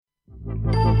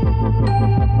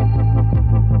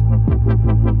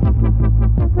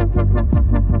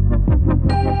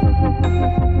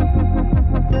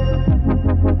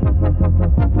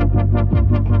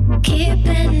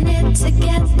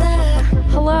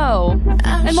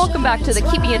And welcome back to the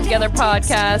Keeping It Together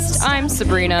podcast. I'm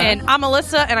Sabrina. And I'm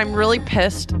Alyssa, and I'm really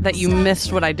pissed that you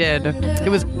missed what I did. It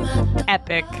was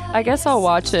epic. I guess I'll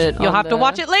watch it. You'll have to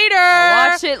watch it later. I'll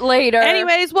watch it later.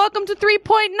 Anyways, welcome to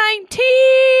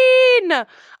 3.19.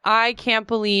 I can't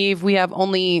believe we have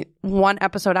only one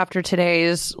episode after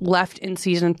today's left in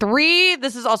season 3.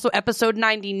 This is also episode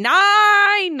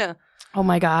 99. Oh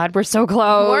my God, we're so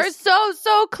close. We're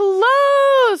so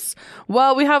close.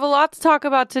 Well, we have a lot to talk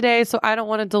about today, so I don't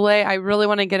want to delay. I really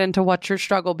want to get into What's Your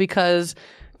Struggle because,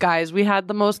 guys, we had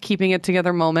the most keeping it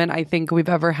together moment I think we've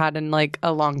ever had in like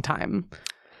a long time.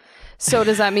 So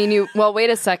does that mean well, wait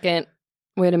a second.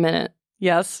 Wait a minute.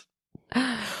 Yes.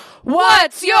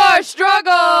 What's your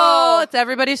struggle? It's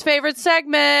everybody's favorite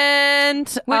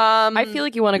segment. I feel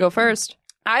like you want to go first.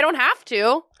 I don't have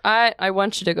to. I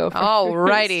want you to go first.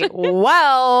 Alrighty.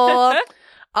 Well,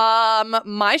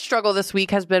 my struggle this week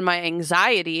has been my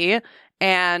anxiety,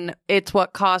 and it's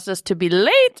what caused us to be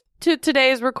late to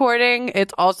today's recording.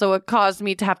 It's also what caused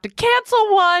me to have to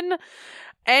cancel one.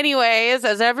 Anyways,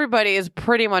 as everybody is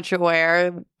pretty much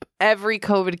aware, every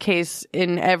COVID case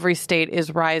in every state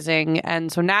is rising.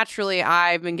 And so naturally,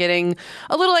 I've been getting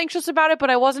a little anxious about it,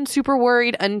 but I wasn't super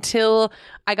worried until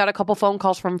I got a couple phone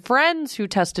calls from friends who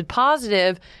tested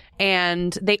positive,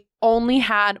 and they only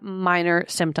had minor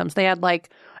symptoms. They had like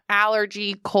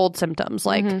allergy, cold symptoms,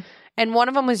 like, and one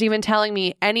of them was even telling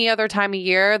me any other time of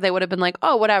year, they would have been like,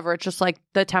 oh, whatever. It's just like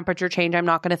the temperature change. I'm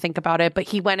not going to think about it. But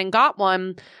he went and got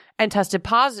one and tested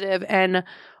positive. And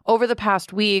over the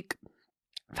past week,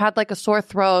 I've had like a sore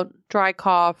throat, dry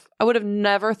cough. I would have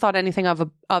never thought anything of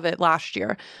it last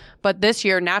year. But this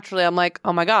year, naturally, I'm like,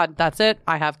 oh my God, that's it.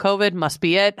 I have COVID. Must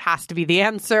be it. Has to be the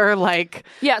answer. Like,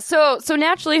 yeah. So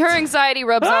naturally, her anxiety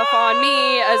rubs off on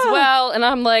me as well. And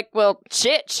I'm like, well,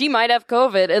 shit, she might have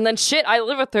COVID. And then shit, I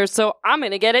live with her. So I'm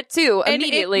going to get it too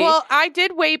immediately. Well, I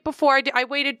did wait before I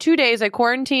waited 2 days. I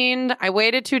quarantined. I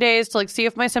waited 2 days to like see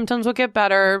if my symptoms would get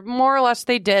better. More or less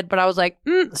they did. But I was like,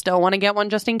 still want to get one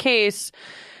just in case.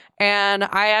 And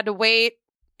I had to wait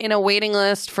in a waiting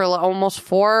list for almost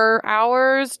 4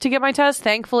 hours to get my test.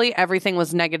 Thankfully, everything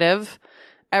was negative.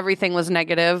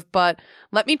 But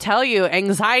let me tell you,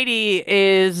 anxiety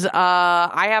is,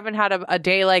 I haven't had a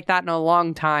day like that in a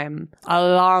long time.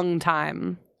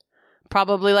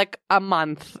 Probably like a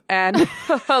month. And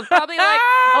probably like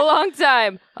a long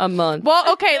time. A month.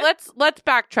 Well, okay, let's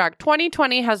backtrack.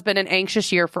 2020 has been an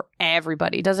anxious year for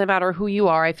everybody. Doesn't matter who you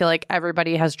are. I feel like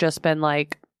everybody has just been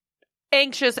like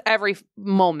anxious every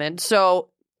moment.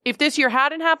 So if this year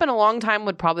hadn't happened, a long time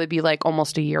would probably be like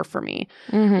almost a year for me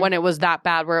when it was that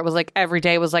bad, where it was like every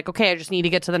day was like, okay, I just need to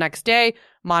get to the next day,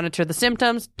 monitor the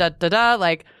symptoms,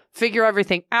 like figure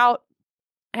everything out.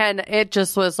 And it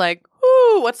just was like,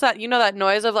 ooh, what's that? You know that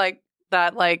noise of like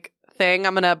that like thing?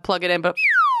 I'm going to plug it in, but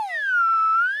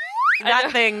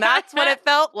that thing, that's what it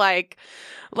felt like.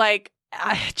 Like,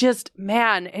 I just,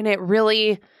 man, and it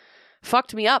really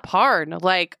fucked me up hard.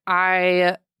 Like,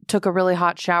 I took a really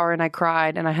hot shower and I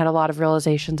cried, and I had a lot of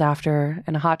realizations after,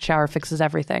 and a hot shower fixes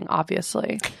everything,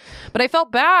 obviously. But I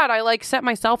felt bad. I like sent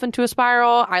myself into a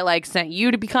spiral. I like sent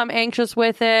you to become anxious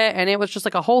with it, and it was just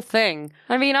like a whole thing.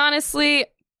 I mean, honestly,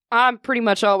 I'm pretty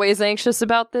much always anxious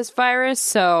about this virus,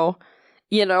 so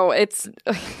you know, it's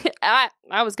I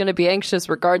was going to be anxious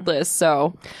regardless,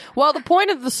 so. Well, the point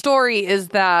of the story is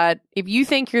that if you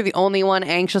think you're the only one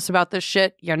anxious about this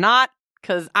shit, you're not,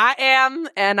 because I am,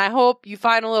 and I hope you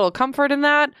find a little comfort in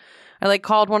that. I like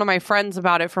called one of my friends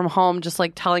about it from home, just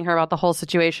like telling her about the whole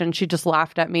situation. She just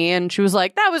laughed at me, and she was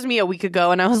like, that was me a week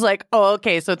ago. And I was like, oh,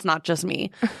 okay, so it's not just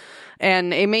me.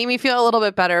 And it made me feel a little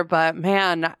bit better, but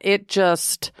man,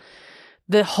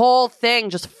 the whole thing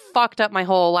just fucked up my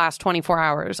whole last 24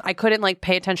 hours. I couldn't like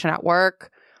pay attention at work.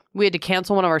 We had to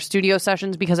cancel one of our studio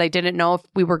sessions because I didn't know if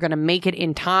we were going to make it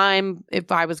in time,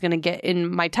 if I was going to get in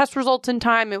my test results in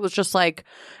time. It was just like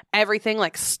everything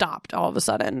like stopped all of a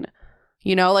sudden.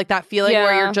 You know, like that feeling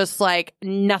where you're just like,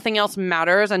 nothing else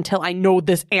matters until I know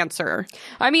this answer.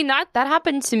 I mean, that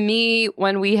happened to me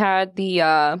when we had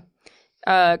the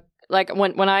like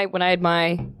when I had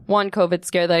my one COVID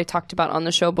scare that I talked about on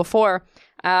the show before.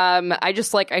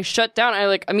 I shut down. I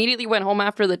like immediately went home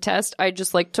after the test. I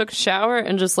just like took a shower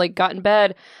and just like got in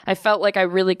bed. I felt like I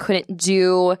really couldn't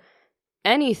do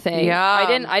anything.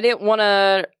 Yeah. I didn't want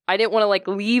to like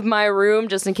leave my room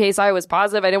just in case I was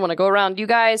positive. I didn't want to go around you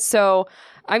guys. So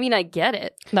I mean, I get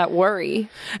it, that worry.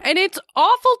 And it's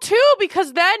awful too,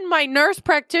 because then my nurse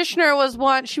practitioner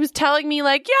she was telling me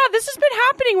like, yeah, this has been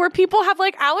happening where people have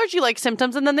like allergy like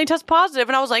symptoms and then they test positive.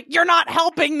 And I was like, you're not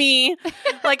helping me.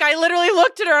 Like, I literally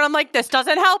looked at her and I'm like, this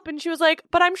doesn't help. And she was like,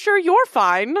 but I'm sure you're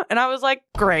fine. And I was like,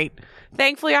 great.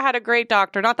 Thankfully, I had a great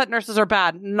doctor. Not that nurses are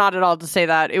bad. Not at all to say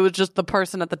that. It was just the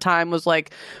person at the time was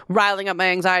like riling up my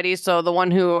anxiety. So the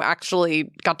one who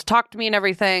actually got to talk to me and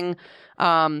everything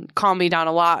calmed me down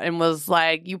a lot and was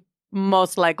like, you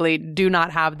most likely do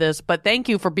not have this, but thank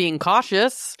you for being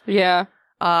cautious. Yeah.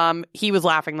 He was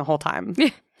laughing the whole time.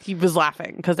 He was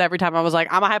laughing because every time I was like,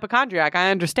 I'm a hypochondriac.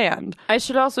 I understand. I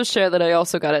should also share that I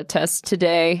also got a test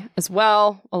today as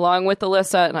well, along with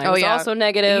Alyssa, and I was also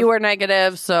negative. You were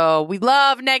negative, so we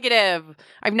love negative.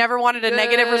 I've never wanted a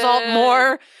negative result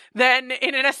more than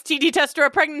in an STD test or a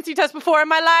pregnancy test before in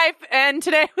my life, and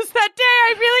today was that day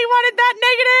I really wanted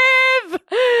that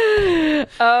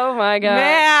negative. Oh my God.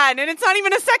 Man, and it's not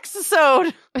even a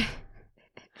sexisode.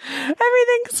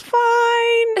 Everything's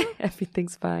fine.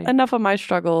 Everything's fine. Enough of my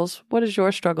struggles. What is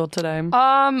your struggle today?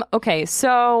 Okay,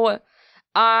 so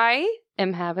I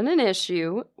am having an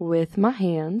issue with my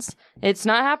hands. It's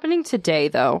not happening today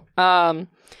though.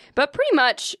 But pretty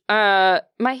much my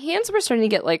hands were starting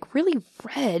to get like really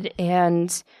red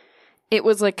and it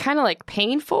was like kind of like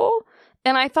painful.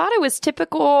 And I thought it was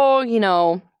typical, you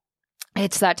know,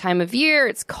 it's that time of year,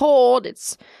 it's cold,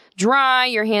 it's dry,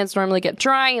 your hands normally get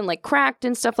dry and like cracked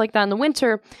and stuff like that in the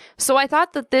winter. So I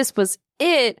thought that this was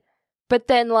it, but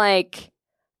then like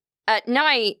at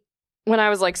night when I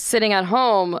was like sitting at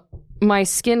home, my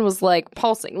skin was like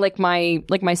pulsing, like my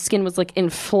skin was like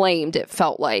inflamed, it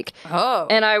felt like. Oh.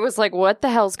 And I was like, what the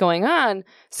hell's going on?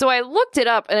 So I looked it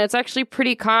up and it's actually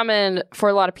pretty common for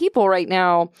a lot of people right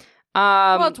now.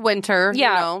 Well, it's winter,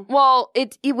 yeah. you know. Well,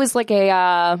 it was like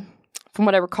a from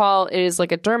what I recall, it is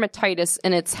like a dermatitis,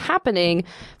 and it's happening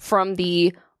from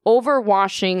the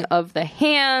overwashing of the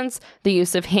hands, the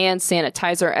use of hand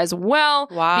sanitizer as well.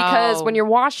 Wow. Because when you're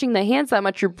washing the hands that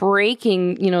much, you're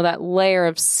breaking, you know, that layer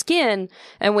of skin.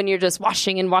 And when you're just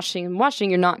washing and washing and washing,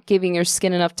 you're not giving your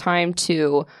skin enough time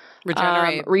to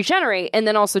regenerate. And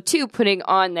then also, too, putting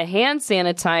on the hand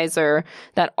sanitizer,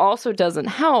 that also doesn't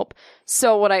help.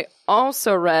 So what I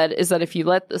also read is that if you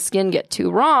let the skin get too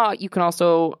raw, you can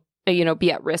also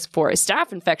be at risk for a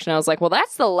staph infection. I was like, well,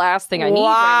 that's the last thing I need right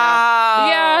now.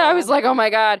 Yeah, I was like, oh my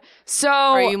God. So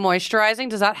are you moisturizing?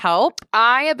 Does that help?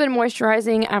 I have been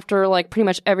moisturizing after like pretty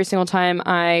much every single time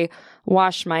I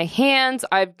wash my hands.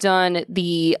 I've done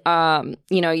the,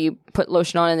 you put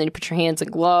lotion on and then you put your hands in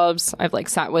gloves. I've like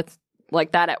sat with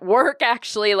like that at work,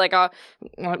 actually. Like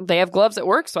they have gloves at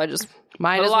work, so I just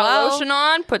put a lot of lotion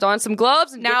on, put on some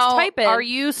gloves, and now, get to typing. Are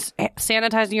you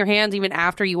sanitizing your hands even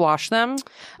after you wash them?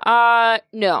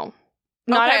 No.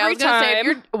 Not every time.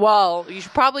 You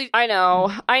should probably. I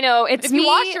know. It's if me. you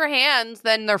wash your hands,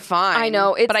 then they're fine. I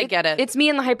know. But I get it. It's me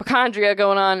and the hypochondria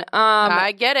going on.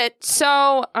 I get it.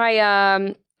 So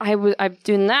I'm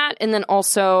doing that, and then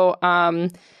also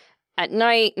at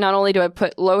night, not only do I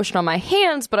put lotion on my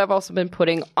hands, but I've also been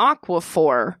putting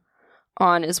Aquaphor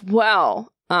on as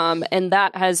well. And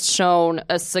that has shown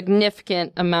a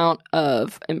significant amount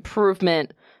of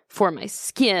improvement for my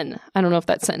skin. I don't know if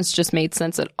that sentence just made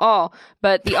sense at all,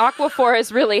 but the Aquaphor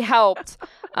has really helped.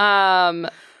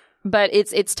 But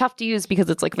it's tough to use because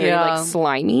it's like very like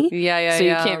slimy. Yeah. So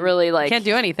you can't really like can't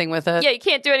do anything with it. Yeah, you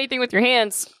can't do anything with your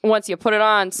hands once you put it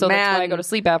on. So that's why I go to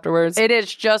sleep afterwards. It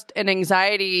is just an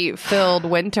anxiety-filled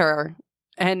winter,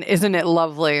 and isn't it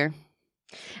lovely?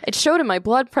 It showed in my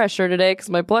blood pressure today because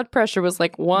my blood pressure was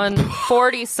like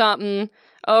 140 something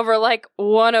over like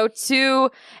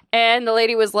 102, and the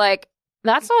lady was like,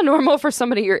 "That's not normal for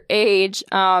somebody your age."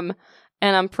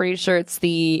 And I'm pretty sure it's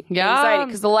the anxiety,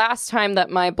 because the last time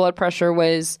that my blood pressure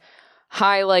was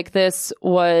high like this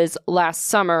was last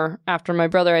summer after my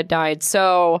brother had died.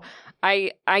 So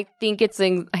I think it's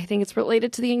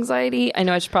related to the anxiety. I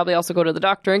know I should probably also go to the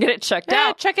doctor and get it checked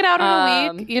out. Check it out in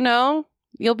a week.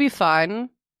 You'll be fine.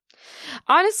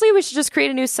 Honestly, we should just create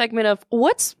a new segment of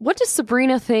what does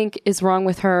Sabrina think is wrong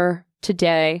with her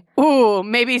today? Ooh,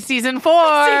 maybe season 4.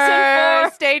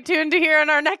 Stay tuned to hear in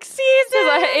our next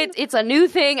season. It's a new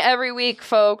thing every week,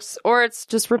 folks, or it's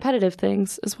just repetitive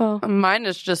things as well. Mine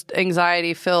is just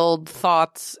anxiety-filled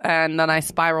thoughts, and then I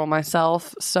spiral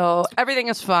myself. So everything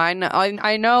is fine.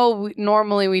 I know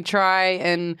normally we try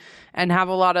and have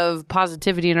a lot of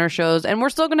positivity in our shows, and we're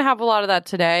still going to have a lot of that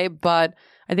today, but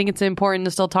I think it's important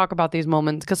to still talk about these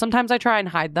moments, because sometimes I try and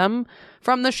hide them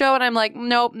from the show, and I'm like,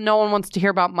 nope, no one wants to hear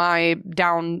about my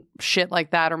down shit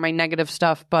like that or my negative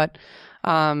stuff. But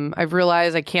I've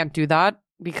realized I can't do that,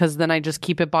 because then I just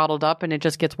keep it bottled up and it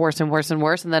just gets worse and worse and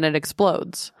worse and then it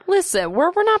explodes. Listen,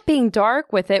 we're not being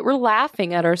dark with it. We're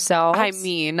laughing at ourselves. I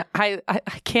mean, I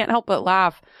can't help but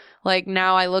laugh. Like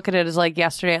now I look at it as like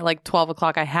yesterday at like 12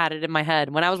 o'clock, I had it in my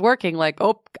head. When I was working, like,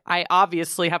 oh, I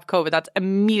obviously have COVID. That's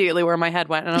immediately where my head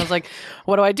went. And I was like,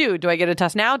 what do I do? Do I get a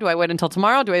test now? Do I wait until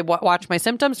tomorrow? Do I watch my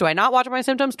symptoms? Do I not watch my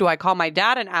symptoms? Do I call my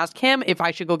dad and ask him if I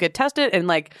should go get tested? And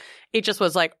like, it just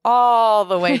was like all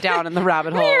the way down in the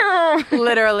rabbit hole.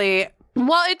 Literally.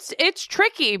 Well, it's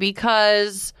tricky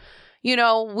because, you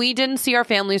know, we didn't see our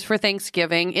families for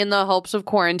Thanksgiving in the hopes of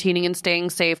quarantining and staying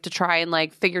safe to try and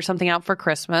like figure something out for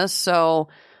Christmas. So,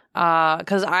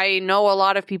 because I know a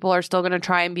lot of people are still going to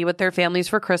try and be with their families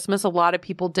for Christmas. A lot of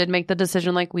people did make the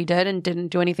decision like we did and didn't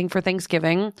do anything for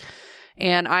Thanksgiving.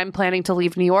 And I'm planning to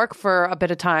leave New York for a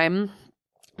bit of time.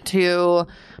 I'm going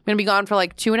to be gone for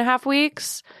like 2.5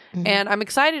 weeks. Mm-hmm. And I'm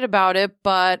excited about it,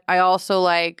 but I also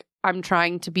like, I'm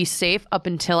trying to be safe up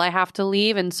until I have to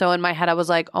leave. And so in my head, I was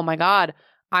like, oh my God,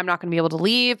 I'm not going to be able to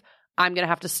leave. I'm going to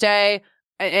have to stay.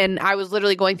 And I was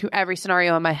literally going through every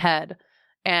scenario in my head.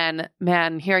 And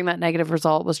man, hearing that negative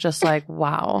result was just like,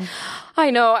 wow.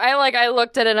 I know. I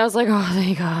looked at it and I was like, oh,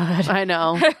 thank God. I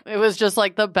know. It was just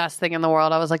like the best thing in the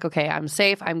world. I was like, okay, I'm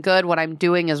safe. I'm good. What I'm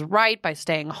doing is right by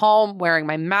staying home, wearing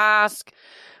my mask,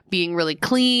 being really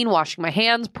clean, washing my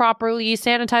hands properly,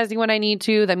 sanitizing when I need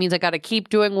to. That means I got to keep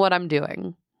doing what I'm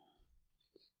doing.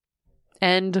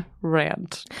 End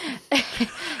rant.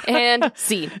 And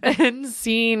scene. And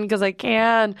scene, because I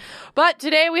can. But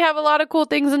today we have a lot of cool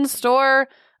things in store.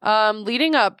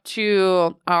 Leading up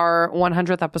to our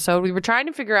 100th episode, we were trying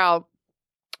to figure out,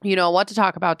 you know, what to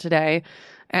talk about today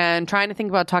and trying to think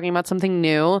about talking about something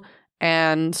new.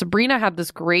 And Sabrina had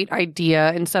this great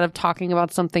idea. Instead of talking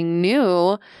about something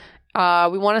new,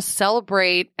 we want to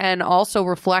celebrate and also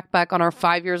reflect back on our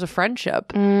 5 years of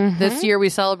friendship. Mm-hmm. This year we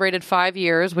celebrated 5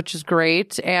 years, which is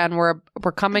great. And we're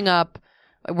coming up.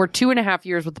 We're 2.5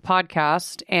 years with the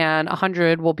podcast, and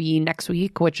 100 will be next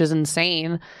week, which is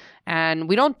insane. And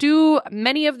we don't do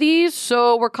many of these,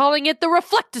 so we're calling it the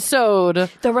Reflectisode.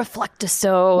 The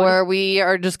Reflectisode. Where we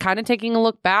are just kind of taking a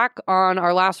look back on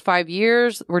our last 5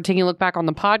 years. We're taking a look back on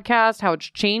the podcast, how it's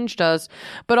changed us,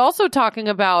 but also talking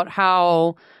about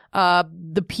how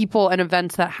the people and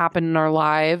events that happen in our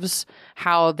lives,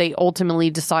 how they ultimately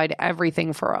decide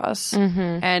everything for us.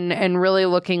 Mm-hmm. And really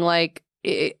looking like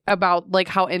about like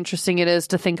how interesting it is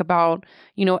to think about,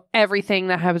 you know, everything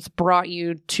that has brought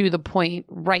you to the point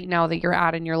right now that you're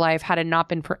at in your life had it not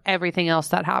been for everything else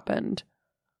that happened,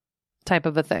 type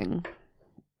of a thing.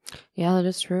 Yeah, that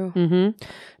is true. Mm-hmm.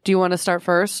 Do you want to start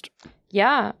first?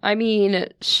 Yeah, I mean,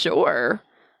 sure.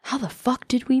 How the fuck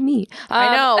did we meet?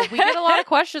 I know. We get a lot of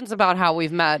questions about how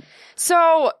we've met.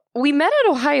 So we met at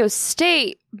Ohio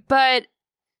State, but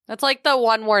that's like the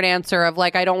one word answer of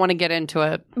like, I don't want to get into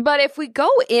it. But if we go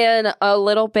in a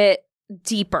little bit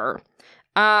deeper,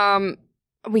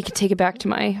 we could take it back to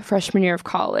my freshman year of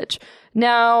college.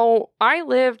 Now, I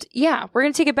lived, we're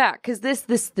going to take it back because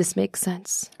this makes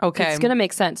sense. Okay. It's going to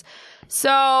make sense.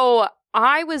 So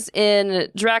I was in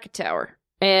Dracket Tower,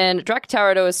 and Dracket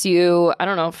Tower at OSU, I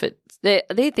don't know if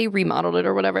they remodeled it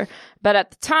or whatever. But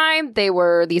at the time, they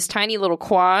were these tiny little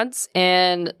quads,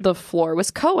 and the floor was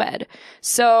co-ed.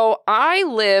 So I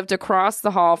lived across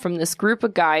the hall from this group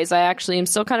of guys. I actually am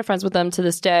still kind of friends with them to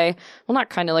this day. Well,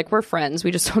 not kind of, like, we're friends. We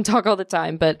just don't talk all the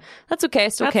time, but that's okay. I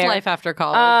still care. That's life after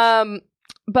college.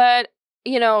 But,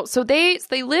 you know, so they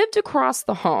lived across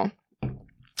the hall,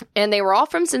 and they were all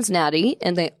from Cincinnati,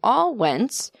 and they all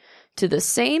went to the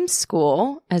same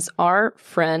school as our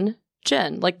friend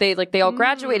Jen. Like they all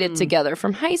graduated together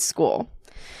from high school.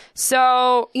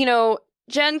 So, you know,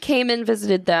 Jen came and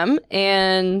visited them,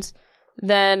 and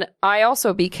then I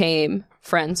also became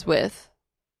friends with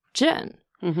Jen.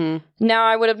 Mm-hmm. Now,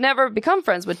 I would have never become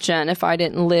friends with Jen if I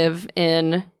didn't live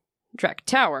in Dracket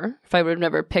Tower, if I would have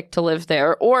never picked to live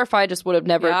there, or if I just would have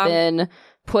never been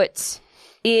put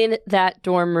in that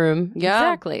dorm room. Yeah.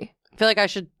 Exactly. I feel like I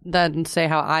should then say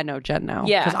how I know Jen now.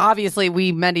 Yeah. Because obviously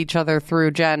we met each other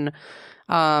through Jen.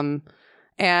 And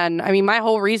I mean, my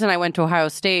whole reason I went to Ohio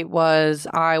State was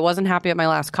I wasn't happy at my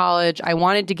last college. I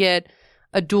wanted to get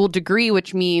a dual degree,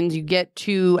 which means you get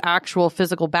 2 actual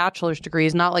physical bachelor's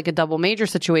degrees, not like a double major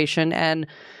situation. And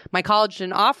my college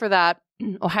didn't offer that.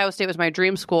 Ohio State was my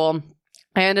dream school.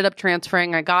 I ended up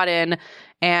transferring. I got in,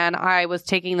 and I was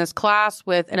taking this class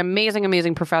with an amazing,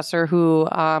 amazing professor who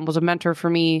was a mentor for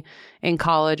me in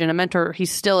college, and a mentor he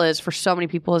still is for so many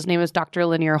people. His name is Dr.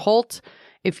 Linear Holt.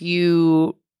 If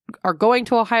you are going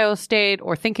to Ohio State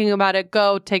or thinking about it,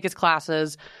 go take his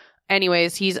classes.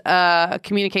 Anyways, he's a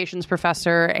communications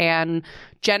professor, and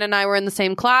Jen and I were in the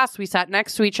same class. We sat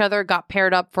next to each other, got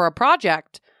paired up for a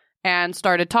project, and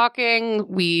started talking.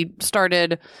 We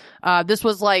started, this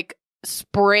was like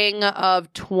spring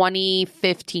of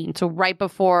 2015, so right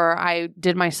before I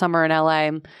did my summer in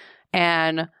LA.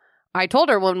 And I told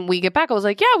her when we get back, I was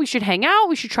like, yeah, we should hang out.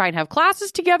 We should try and have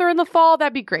classes together in the fall.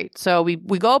 That'd be great. So we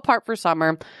go apart for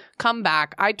summer, come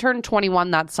back. I turned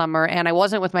 21 that summer, and I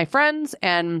wasn't with my friends,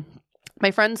 and my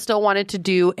friends still wanted to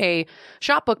do a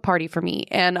shop book party for me.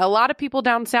 And a lot of people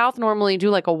down south normally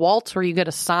do like a waltz where you get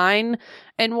a sign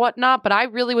and whatnot. But I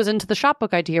really was into the shop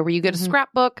book idea where you get a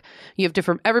scrapbook, you have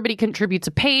different, everybody contributes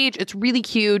a page. It's really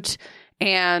cute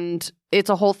and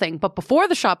it's a whole thing. But before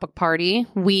the shop book party,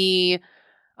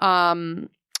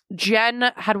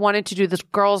 Jen had wanted to do this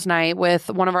girls' night with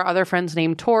one of our other friends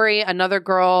named Tori, another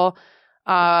girl,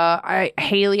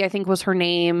 Haley, I think was her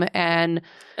name, and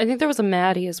I think there was a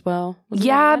Maddie as well.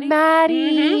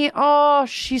 Maddie. Oh,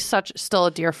 she's still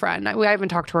a dear friend. I haven't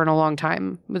talked to her in a long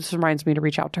time. This reminds me to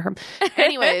reach out to her.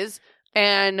 Anyways,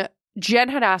 and Jen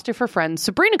had asked if her friend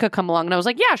Sabrina could come along, and I was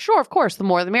like, yeah, sure, of course, the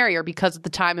more the merrier, because at the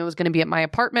time it was going to be at my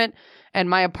apartment, and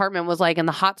my apartment was like in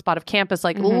the hot spot of campus,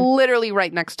 like literally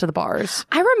right next to the bars.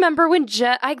 I remember when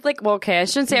Jen, I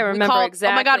shouldn't say I remember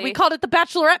exactly. Oh my God, we called it the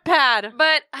bachelorette pad.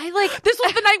 But this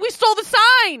was the night we stole the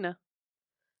sign.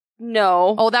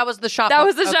 No. Oh, that was the shop. That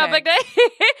was the shopping day.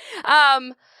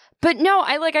 But no,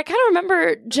 I kind of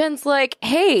remember Jen's like,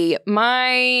 hey,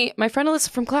 my friend Alyssa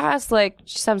from class, like,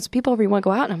 she's having some people over, you want to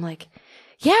go out? And I'm like,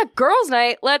 yeah, girls'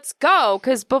 night, let's go.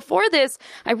 Because before this,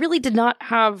 I really did not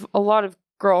have a lot of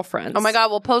girlfriends. Oh my God,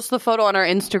 we'll post the photo on our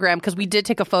Instagram because we did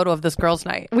take a photo of this girls'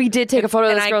 night. We did take a photo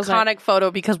of this girls' night. An iconic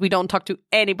photo because we don't talk to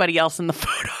anybody else in the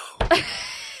photo.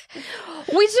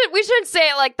 We shouldn't say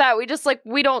it like that. We just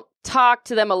we don't talk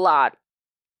to them a lot.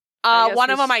 One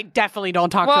of them I definitely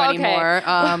don't talk to anymore.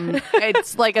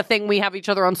 It's like a thing we have each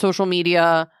other on social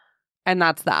media, and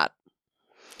that's that.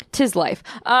 'Tis life.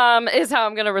 Is how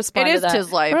I'm gonna respond to that. It is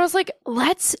 'tis life. But I was like,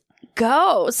 let's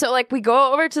go. So we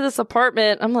go over to this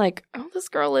apartment. I'm like, oh, this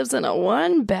girl lives in a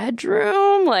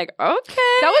 1-bedroom. Like,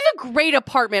 okay. That was a great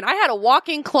apartment. I had a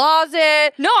walk-in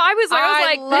closet. No,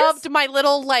 I loved my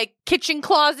little kitchen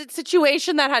closet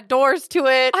situation that had doors to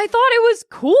it. I thought it was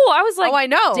cool. I was like, oh, I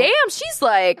know. Damn, she's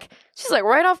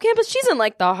right off campus. She's in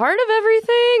the heart of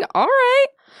everything. All right.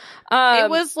 It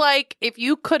was if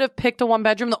you could have picked a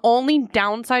 1-bedroom, the only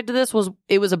downside to this was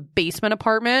it was a basement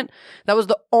apartment. That was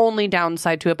the only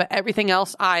downside to it, but everything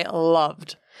else I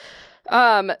loved.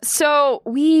 So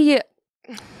we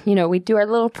do our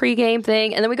little pregame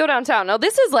thing, and then we go downtown. Now,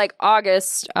 this is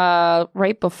August,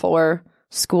 right before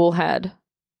school had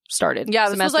started. Yeah,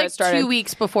 this was 2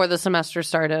 weeks before the semester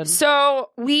started.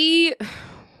 So we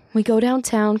go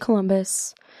downtown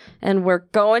Columbus. And we're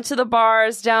going to the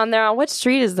bars down there. On what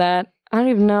street is that? I don't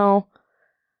even know.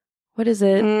 What is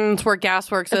it? It's where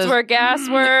Gasworks is. It's where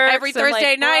Gasworks. Every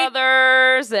Thursday night.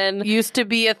 Brothers and used to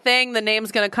be a thing. The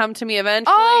name's going to come to me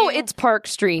eventually. Oh, it's Park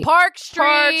Street. Park Street.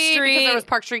 Because there was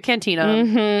Park Street Cantina.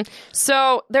 Mm-hmm.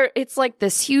 So it's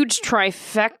this huge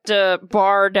trifecta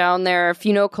bar down there. If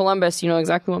you know Columbus, you know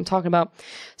exactly what I'm talking about.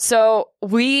 So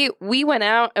we went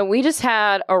out and we just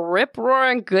had a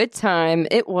rip-roaring good time.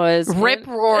 It was...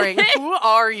 Rip-roaring. Who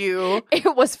are you?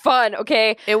 It was fun,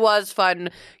 okay? It was fun.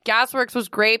 Gasworks was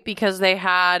great because they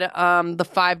had the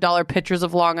 $5 pitchers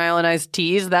of Long Island iced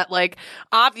teas that,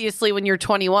 obviously when you're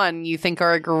 21, you think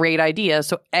are a great idea.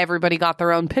 So everybody got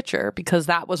their own pitcher because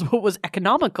that was what was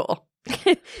economical.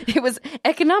 It was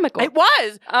economical. It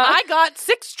was. I got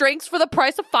 6 drinks for the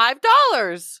price of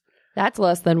 $5. That's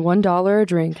less than $1 a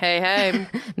drink. Hey.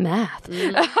 Math.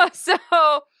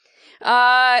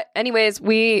 Anyways,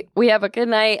 we have a good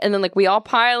night, and then we all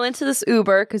pile into this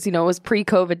Uber because it was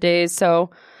pre-COVID days, so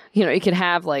you could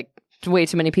have way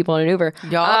too many people in an Uber.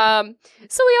 Yeah.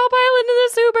 So we all pile into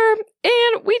this Uber,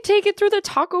 and we take it through the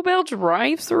Taco Bell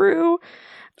drive-through.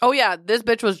 Oh yeah, this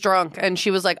bitch was drunk, and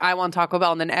she was like, "I want Taco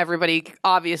Bell," and then everybody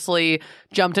obviously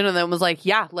jumped in and then was like,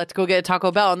 "Yeah, let's go get a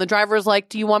Taco Bell." And the driver was like,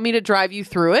 "Do you want me to drive you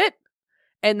through it?"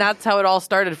 And that's how it all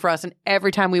started for us. And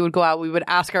every time we would go out, we would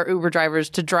ask our Uber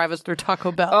drivers to drive us through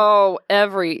Taco Bell. Oh,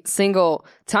 every single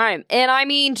time. And I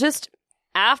mean, just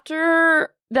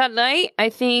after that night, I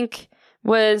think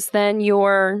was then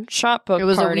your shop book party. It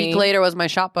was a week later was my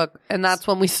shop book. And that's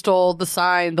when we stole the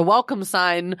sign, the welcome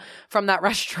sign from that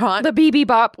restaurant. The BB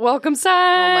Bop welcome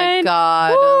sign. Oh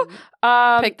my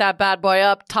God. Picked that bad boy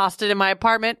up, tossed it in my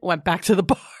apartment, went back to the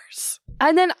bars.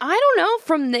 And then I don't know,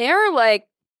 from there,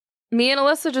 me and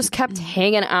Alyssa just kept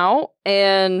hanging out,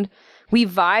 and we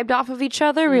vibed off of each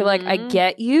other. We were like, I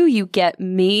get you, you get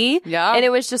me. Yeah. And it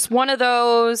was just one of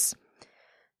those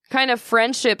kind of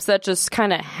friendships that just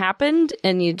kind of happened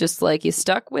and you just like, you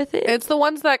stuck with it. It's the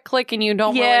ones that click and you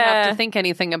don't really have to think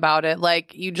anything about it.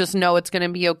 Like, you just know it's going to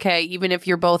be okay, even if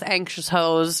you're both anxious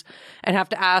hoes and have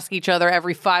to ask each other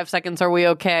every 5 seconds, are we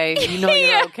okay? You know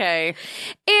you're okay.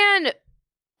 And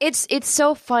it's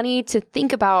so funny to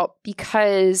think about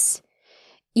because,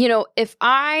 you know, if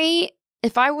I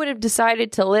would have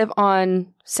decided to live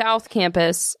on South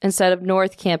Campus instead of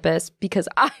North Campus because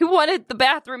I wanted the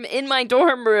bathroom in my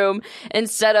dorm room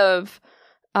instead of,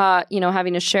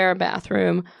 having to share a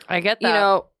bathroom. I get that. You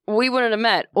know, we wouldn't have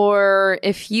met. Or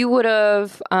if you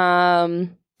wouldn't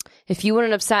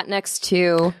have sat next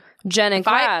to Jen in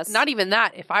class. Not even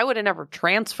that. If I would have never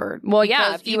transferred. Well,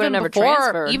 yeah, if you would have never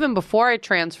transferred. Even before I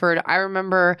transferred, I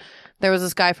remember there was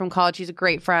this guy from college. He's a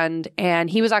great friend. And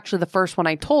he was actually the first one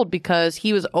I told because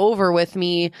he was over with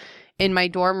me in my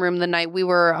dorm room the night we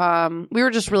were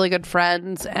just really good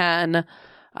friends. And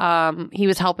he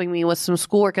was helping me with some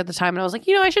schoolwork at the time. And I was like,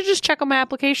 I should just check on my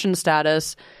application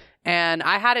status. And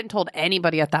I hadn't told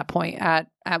anybody at that point at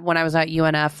when I was at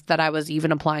UNF that I was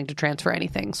even applying to transfer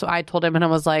anything. So I told him and I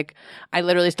was like, I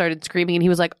literally started screaming and he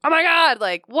was like, oh my God,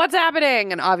 like what's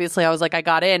happening? And obviously I was like, I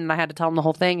got in and I had to tell him the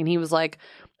whole thing. And he was like,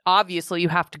 obviously you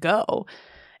have to go.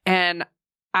 And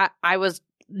I was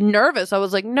nervous. I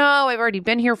was like, no, I've already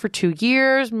been here for 2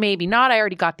 years. Maybe not. I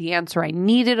already got the answer I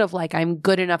needed of like, I'm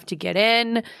good enough to get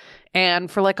in.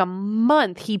 And for like a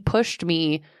month, he pushed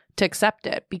me to accept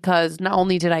it because not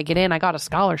only did I get in, I got a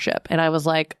scholarship. And I was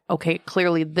like, okay,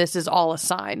 clearly this is all a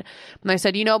sign. And I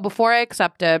said, before I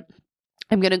accept it,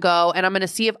 I'm going to go and I'm going to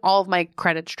see if all of my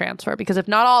credits transfer because if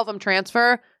not all of them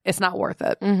transfer, it's not worth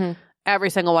it. Mm-hmm. Every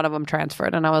single one of them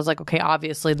transferred. And I was like, okay,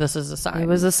 obviously this is a sign. It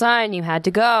was a sign. You had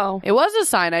to go. It was a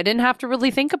sign. I didn't have to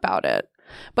really think about it.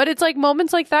 But it's like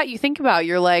moments like that you think about.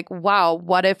 You're like, wow,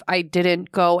 what if I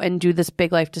didn't go and do this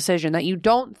big life decision that you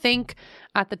don't think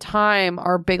at the time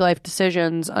are big life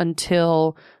decisions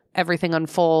until everything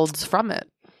unfolds from it.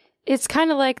 It's kind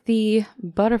of like the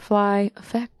butterfly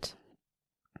effect.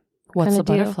 What's the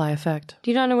butterfly effect?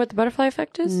 Do you not know what the butterfly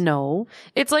effect is? No.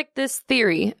 It's like this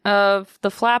theory of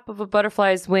the flap of a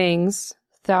butterfly's wings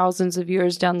thousands of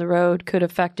years down the road could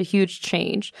affect a huge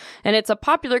change. And it's a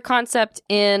popular concept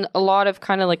in a lot of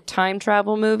kind of like time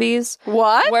travel movies.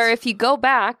 What? Where if you go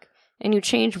back and you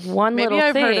change one little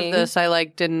thing. Maybe I've heard of this. I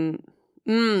like didn't.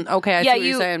 Okay, I see what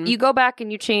you're saying. You go back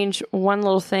and you change one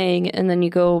little thing and then you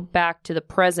go back to the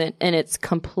present and it's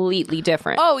completely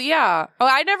different. Oh, yeah. Oh,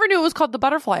 I never knew it was called the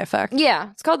butterfly effect. Yeah.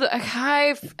 It's called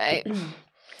the...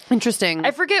 Interesting.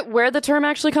 I forget where the term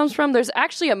actually comes from. There's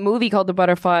actually a movie called The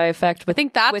Butterfly Effect with, I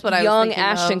think that's with what I was young thinking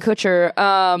Ashton of.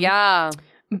 Kutcher. Yeah.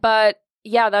 But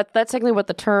yeah, that's technically what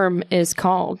the term is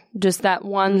called. Just that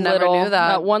one Never little knew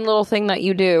that one little thing that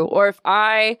you do. Or if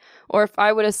I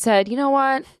would have said, you know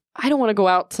what? I don't want to go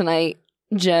out tonight,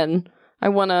 Jen. I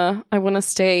wanna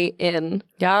stay in.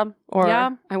 Yeah. Or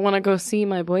yeah. I wanna go see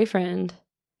my boyfriend.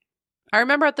 I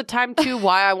remember at the time, too,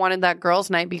 why I wanted that girls'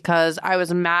 night because I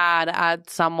was mad at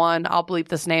someone. I'll bleep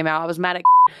this name out. I was mad at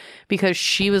because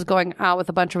she was going out with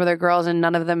a bunch of other girls and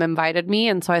none of them invited me.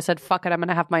 And so I said, fuck it, I'm going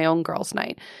to have my own girls'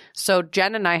 night. So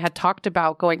Jen and I had talked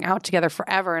about going out together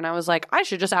forever. And I was like, I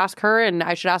should just ask her and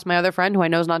I should ask my other friend who I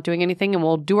know is not doing anything and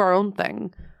we'll do our own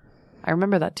thing. I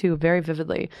remember that, too, very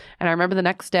vividly. And I remember the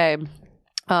next day,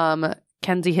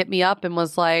 Kenzie hit me up and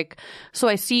was like, so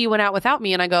I see you went out without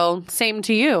me. And I go, same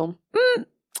to you.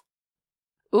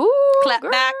 Ooh, clap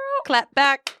girl. back, clap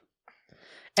back.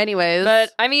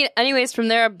 Anyways, from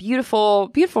there, a beautiful,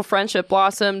 beautiful friendship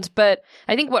blossomed. But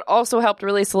I think what also helped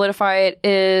really solidify it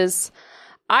is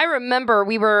I remember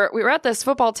we were at this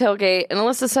football tailgate and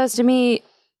Alyssa says to me,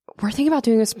 we're thinking about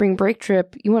doing a spring break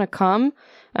trip. You want to come?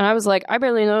 And I was like, I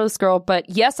barely know this girl, but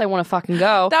yes, I want to fucking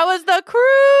go. That was the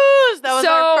cruise. That was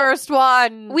our first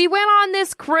one. We went on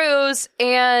this cruise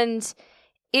and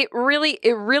it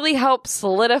really helped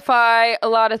solidify a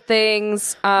lot of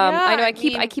things. I know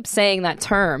I keep saying that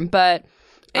term, but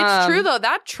it's true though.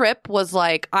 That trip was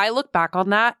like, I look back on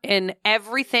that and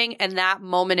everything in that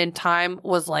moment in time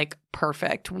was like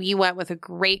perfect. We went with a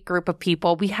great group of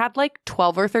people. We had like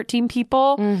 12 or 13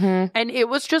 people and it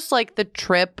was just like the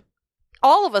trip.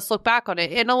 All of us look back on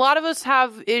it and a lot of us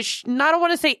have I don't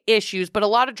want to say issues, but a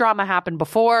lot of drama happened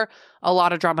before, a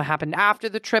lot of drama happened after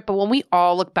the trip. But when we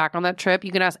all look back on that trip,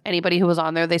 you can ask anybody who was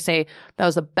on there. They say that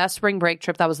was the best spring break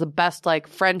trip. That was the best like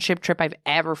friendship trip I've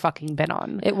ever fucking been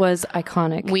on. It was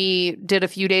iconic. We did a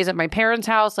few days at my parents'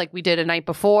 house. Like we did a night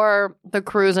before the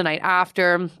cruise, a night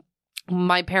after.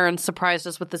 My parents surprised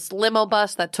us with this limo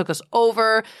bus that took us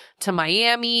over to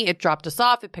Miami. It dropped us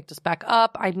off. It picked us back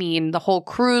up. I mean, the whole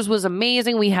cruise was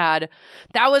amazing. That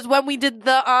was when we did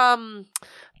they're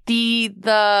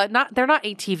not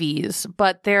ATVs,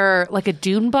 but they're like a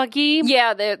dune buggy.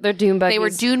 Yeah, they're dune buggies. They were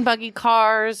dune buggy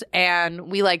cars,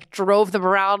 and we like drove them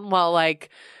around while like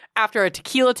after a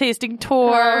tequila tasting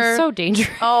tour. Oh, so dangerous.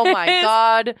 Oh my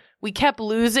God. We kept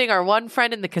losing our one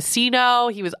friend in the casino.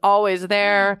 He was always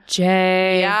there.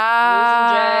 Jay.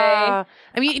 Yeah. Jay.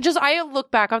 I mean, I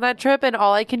look back on that trip and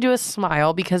all I can do is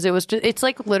smile because it's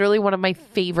like literally one of my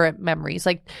favorite memories.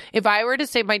 Like if I were to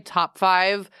say my top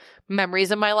 5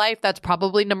 memories in my life, that's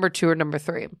probably number 2 or number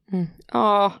 3.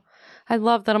 Oh, I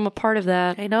love that I'm a part of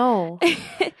that. I know.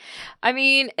 I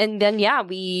mean, and then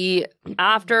we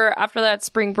after that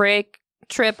spring break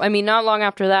trip, I mean, not long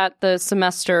after that, the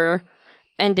semester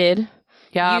ended.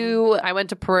 Yeah, I went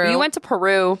to Peru. You went to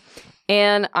Peru,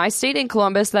 and I stayed in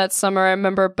Columbus that summer, I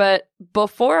remember. But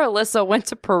before Alyssa went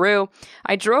to Peru,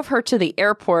 I drove her to the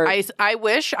airport. I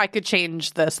wish I could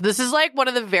change this. This is like one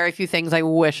of the very few things I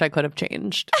wish I could have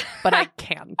changed, but I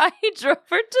can't. I drove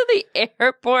her to the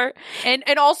airport. And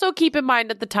also keep in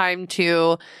mind at the time,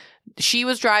 too, she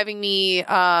was driving me.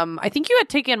 I think you had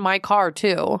taken my car,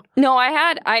 too. No,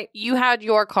 you had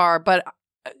your car, but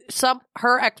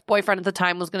her ex-boyfriend at the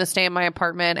time was going to stay in my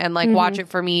apartment and like watch it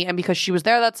for me, and because she was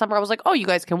there that summer, I was like, oh, you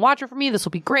guys can watch it for me, this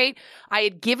will be great. I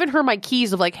had given her my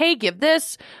keys of like, hey, give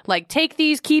this, like take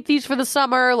these, keep these for the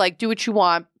summer, like do what you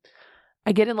want.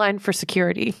 I get in line for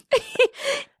security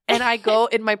and I go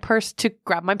in my purse to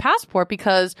grab my passport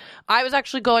because I was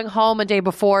actually going home a day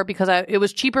before because it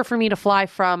was cheaper for me to fly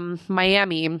from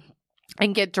Miami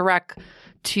and get direct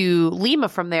to Lima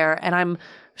from there. And I'm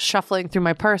shuffling through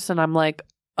my purse and I'm like,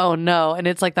 oh no. And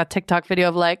it's like that TikTok video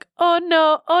of like, oh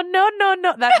no,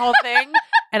 that whole thing.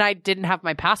 And I didn't have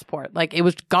my passport. Like it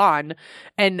was gone.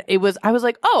 And I was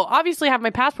like, oh, obviously I have my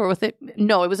passport with it.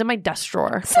 No, it was in my desk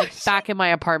drawer, like back in my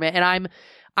apartment. And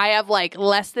I have like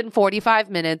less than 45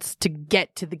 minutes to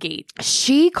get to the gate.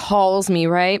 She calls me,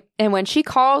 right? And when she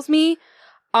calls me,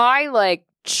 I like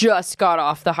just got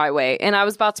off the highway and I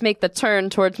was about to make the turn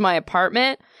towards my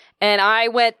apartment. And I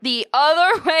went the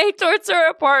other way towards her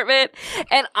apartment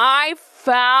and I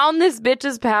found this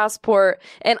bitch's passport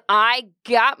and I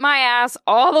got my ass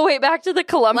all the way back to the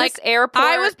Columbus airport.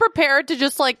 I was prepared to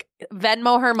just like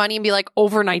Venmo her money and be like,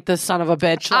 overnight this son of a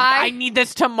bitch. Like, I need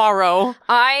this tomorrow.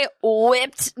 I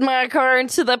whipped my car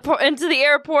into the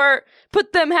airport,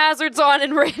 put them hazards on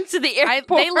and ran to the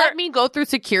airport. They let me go through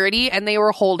security and they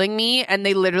were holding me and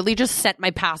they literally just sent my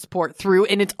passport through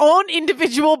in its own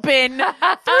individual bin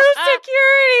through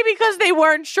security because they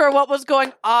weren't sure what was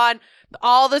going on.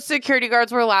 All the security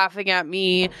guards were laughing at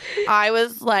me. I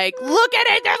was like, look at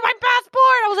it, there's my passport.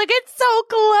 I was like, it's so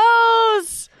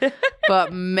close.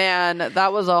 But man,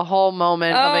 that was a whole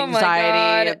moment of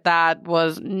anxiety that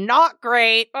was not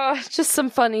great. Just some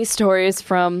funny stories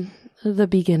from the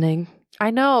beginning.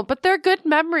 I know, but they're good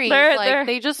memories.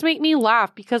 They just make me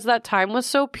laugh because that time was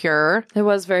so pure. It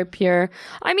was very pure.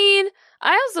 I mean,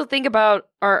 I also think about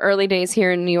our early days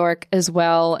here in New York as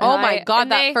well. Oh my God,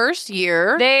 that first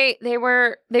year. They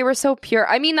were so pure.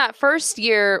 I mean, that first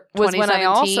year was when I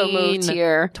also moved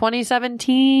here.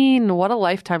 2017. What a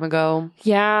lifetime ago.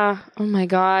 Yeah. Oh my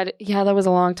God. Yeah, that was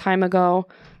a long time ago.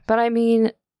 But I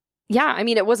mean,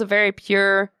 it was a very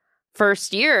pure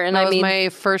first year. And that was my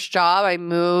first job. I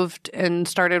moved and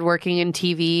started working in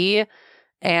TV.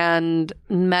 And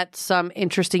met some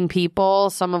interesting people,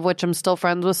 some of which I'm still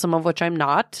friends with, some of which I'm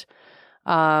not.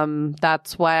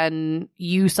 That's when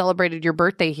you celebrated your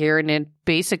birthday here, and it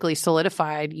basically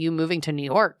solidified you moving to New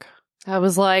York. I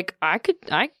was like, I could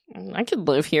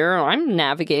live here. I'm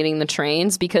navigating the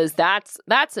trains because that's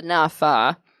enough.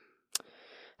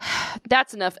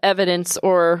 That's enough evidence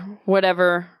or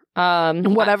whatever.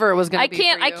 Whatever it was going to be.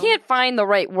 I can't find the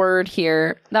right word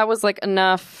here. That was like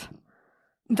enough.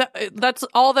 That's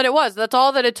all that it was. That's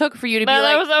all that it took for you to be like,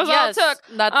 that was yes, all it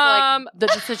took. That's like the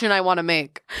decision I want to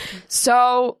make.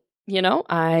 So,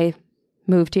 I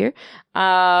moved here so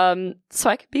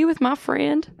I could be with my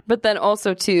friend. But then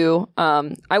also, too,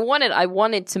 I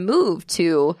wanted to move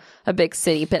to a big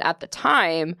city. But at the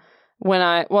time, when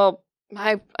I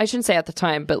shouldn't say at the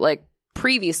time, but like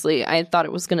previously, I thought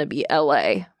it was going to be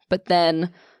LA. But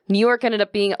then New York ended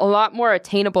up being a lot more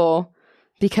attainable.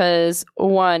 Because,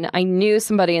 1, I knew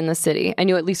somebody in the city. I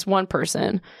knew at least one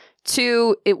person.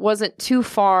 2, it wasn't too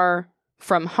far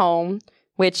from home,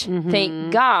 which,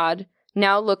 thank God,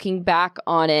 now looking back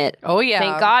on it. Oh, yeah.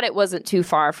 Thank God it wasn't too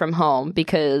far from home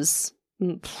because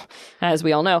as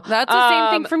we all know. That's the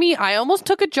same thing for me. I almost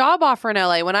took a job offer in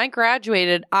LA. When I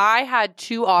graduated, I had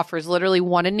 2 offers, literally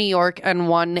one in New York and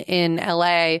one in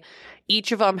LA.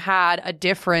 Each of them had a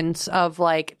difference of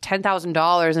like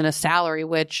 $10,000 in a salary,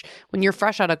 which when you're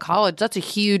fresh out of college, that's a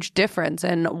huge difference.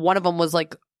 And one of them was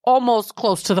like almost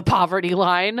close to the poverty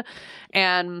line.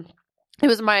 And it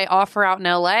was my offer out in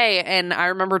LA. And I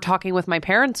remember talking with my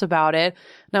parents about it.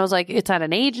 And I was like, it's at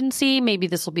an agency. Maybe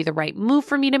this will be the right move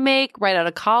for me to make right out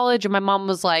of college. And my mom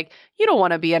was like, you don't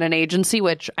want to be at an agency,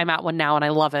 which I'm at one now and I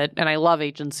love it. And I love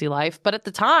agency life. But at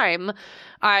the time,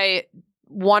 I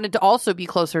wanted to also be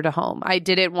closer to home. I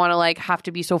didn't want to like have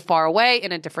to be so far away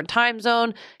in a different time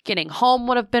zone. Getting home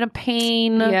would have been a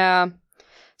pain. Yeah.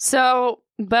 So,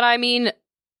 but I mean,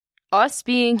 us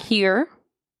being here,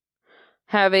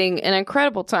 having an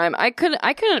incredible time. I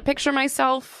couldn't picture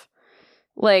myself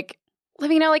like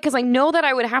living in LA because I know that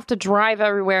I would have to drive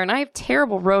everywhere and I have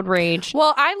terrible road rage.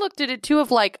 Well, I looked at it too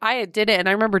of like, I did it and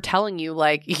I remember telling you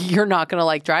like, you're not going to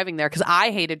like driving there because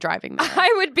I hated driving there.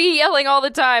 I would be yelling all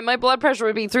the time. My blood pressure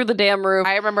would be through the damn roof.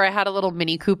 I remember I had a little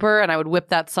Mini Cooper and I would whip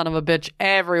that son of a bitch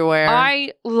everywhere.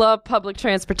 I love public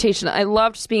transportation. I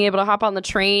love just being able to hop on the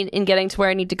train and getting to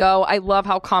where I need to go. I love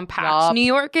how compact New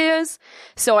York is.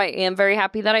 So I am very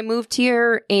happy that I moved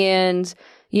here, and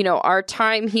you know, our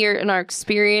time here and our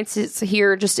experiences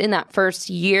here just in that first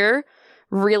year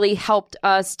really helped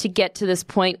us to get to this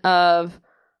point of,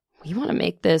 we want to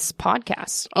make this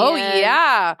podcast. Oh, and,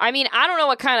 yeah. I mean, I don't know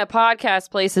what kind of podcast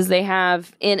places they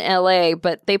have in LA,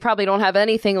 but they probably don't have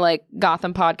anything like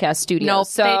Gotham Podcast Studio. No,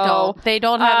 so, they don't. They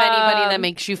don't have anybody that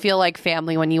makes you feel like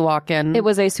family when you walk in. It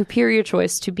was a superior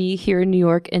choice to be here in New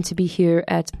York and to be here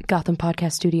at Gotham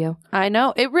Podcast Studio. I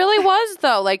know. It really was,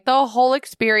 though. Like, the whole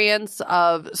experience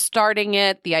of starting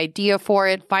it, the idea for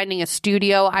it, finding a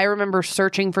studio. I remember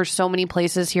searching for so many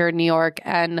places here in New York,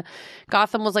 and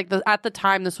Gotham was like, at the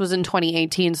time, this was in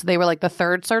 2018, so they were like the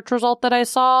 3rd search result that I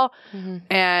saw. Mm-hmm.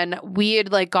 And we had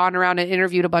like gone around and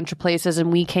interviewed a bunch of places, and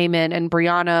we came in, and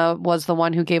Brianna was the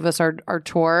one who gave us our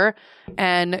tour,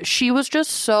 and she was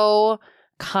just so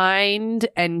kind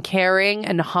and caring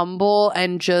and humble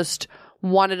and just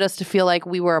wanted us to feel like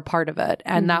we were a part of it.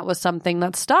 And that was something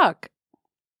that stuck.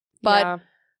 But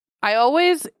I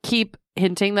always keep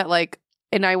hinting that like,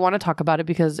 and I want to talk about it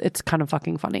because it's kind of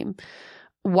fucking funny,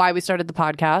 why we started the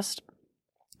podcast.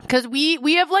 Because we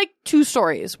have like 2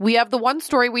 stories. We have the one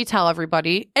story we tell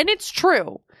everybody, and it's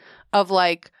true, of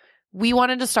like, we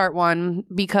wanted to start one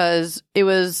because it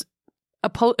was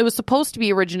it was supposed to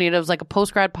be originated as like a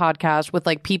post-grad podcast with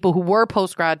like people who were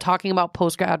post-grad talking about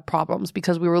post-grad problems,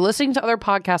 because we were listening to other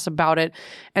podcasts about it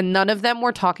and none of them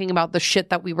were talking about the shit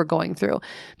that we were going through.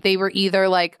 They were either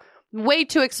like way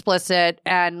too explicit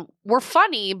and were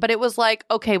funny, but it was like,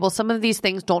 okay, well, some of these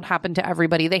things don't happen to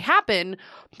everybody. They happen,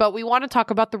 but we want to talk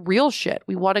about the real shit.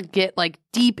 We want to get like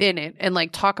deep in it and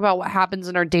like talk about what happens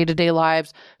in our day-to-day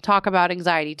lives, talk about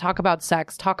anxiety, talk about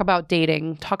sex, talk about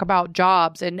dating, talk about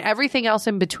jobs and everything else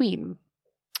in between.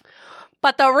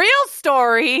 But the real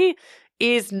story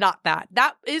is not that.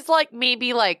 That is like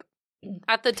maybe like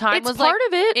at the time it's was part like,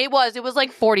 of it. It was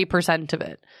like 40% of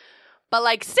it. But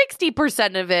like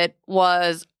 60% of it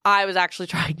was I was actually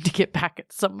trying to get back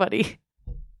at somebody.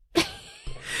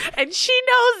 And she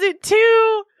knows it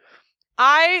too.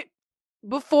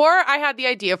 Before I had the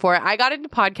idea for it, I got into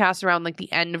podcasts around like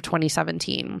the end of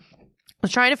 2017. I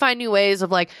was trying to find new ways of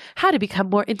like how to become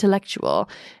more intellectual.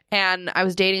 And I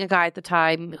was dating a guy at the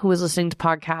time who was listening to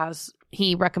podcasts.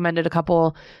 He recommended a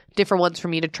couple different ones for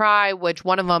me to try, which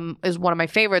one of them is one of my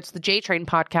favorites, the J Train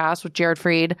podcast with Jared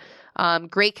Freed.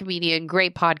 Great comedian,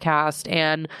 great podcast.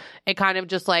 And it kind of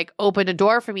just like opened a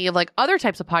door for me of like other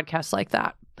types of podcasts like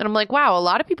that. And I'm like, wow, a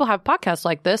lot of people have podcasts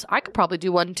like this. I could probably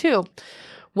do one too.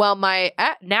 Well, my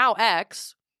now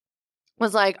ex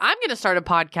was like, I'm going to start a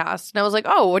podcast. And I was like,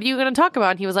 oh, what are you going to talk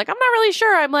about? And he was like, I'm not really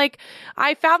sure. I'm like,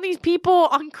 I found these people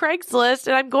on Craigslist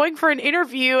and I'm going for an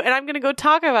interview and I'm going to go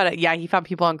talk about it. Yeah, he found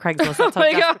people on Craigslist. That's oh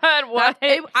my God, what?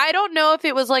 I don't know if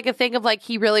it was like a thing of like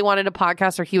he really wanted a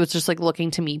podcast or he was just like looking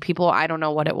to meet people. I don't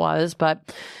know what it was,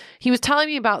 but he was telling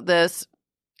me about this.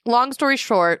 Long story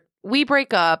short, we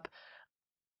break up.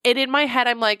 And in my head,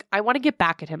 I'm like, I want to get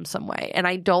back at him some way. And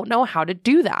I don't know how to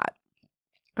do that.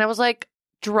 And I was like,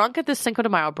 drunk at this Cinco de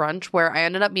Mayo brunch where I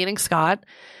ended up meeting Scott.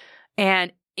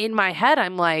 And in my head,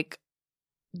 I'm like,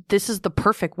 this is the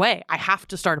perfect way. I have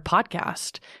to start a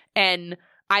podcast. And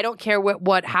I don't care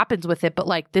what happens with it, but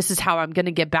like, this is how I'm going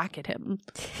to get back at him.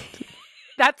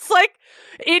 That's like,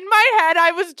 in my head,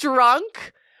 I was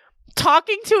drunk,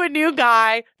 talking to a new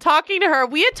guy, talking to her.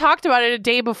 We had talked about it a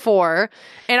day before,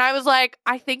 and I was like,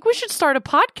 I think we should start a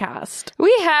podcast.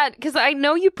 We had, because I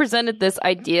know you presented this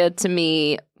idea to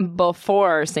me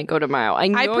before Cinco de Mayo.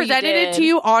 I presented it to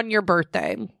you on your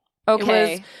birthday.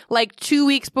 Okay. It was like 2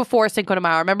 weeks before Cinco de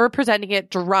Mayo. I remember presenting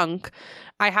it drunk.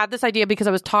 I had this idea because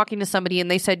I was talking to somebody and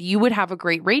they said, you would have a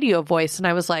great radio voice. And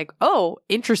I was like, oh,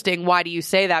 interesting. Why do you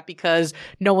say that? Because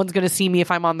no one's going to see me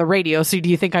if I'm on the radio. So do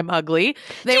you think I'm ugly?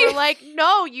 They were like,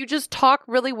 no, you just talk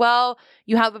really well.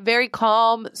 You have a very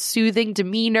calm, soothing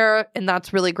demeanor. And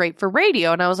that's really great for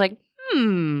radio. And I was like, I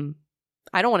don't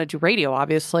want to do radio,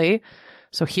 obviously.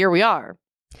 So here we are.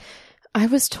 I've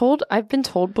been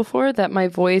told before that my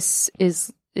voice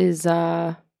is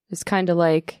kind of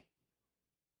like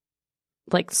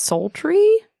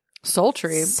sultry,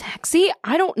 sexy.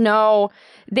 I don't know.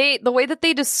 The way that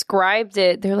they described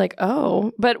it, they're like,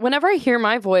 oh. But whenever I hear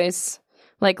my voice,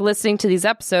 like listening to these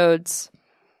episodes,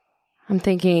 I'm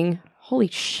thinking, holy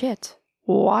shit,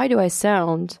 why do I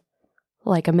sound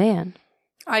like a man?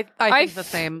 I think the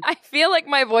same. I feel like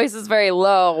my voice is very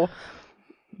low,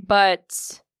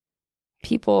 but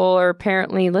people are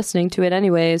apparently listening to it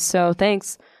anyways. So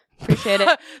thanks. Appreciate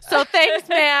it. So thanks,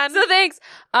 man. So thanks.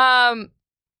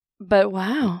 But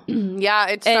wow. Yeah,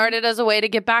 it started as a way to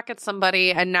get back at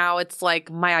somebody, and now it's like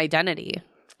my identity.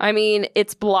 I mean,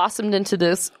 it's blossomed into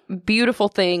this beautiful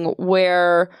thing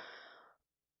where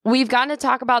we've gotten to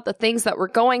talk about the things that we're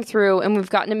going through, and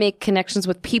we've gotten to make connections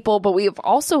with people, but we've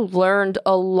also learned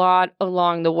a lot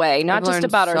along the way. Not just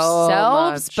about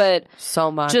ourselves, but so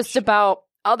much. Just about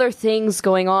other things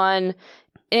going on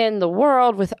in the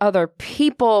world with other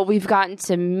people. We've gotten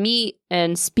to meet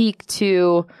and speak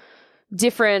to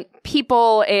different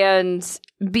people and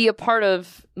be a part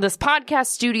of this podcast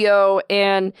studio,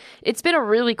 and it's been a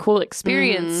really cool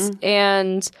experience.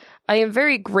 And I am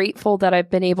very grateful that I've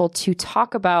been able to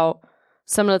talk about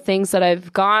some of the things that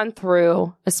I've gone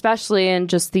through, especially in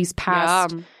just these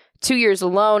past 2 years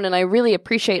alone. And I really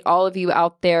appreciate all of you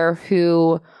out there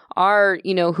who are,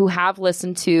 who have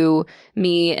listened to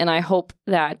me, and I hope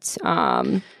that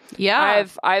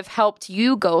I've helped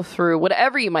you go through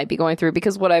whatever you might be going through,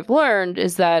 because what I've learned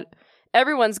is that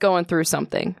everyone's going through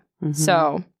something.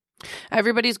 So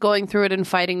everybody's going through it and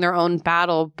fighting their own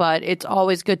battle, but it's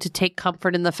always good to take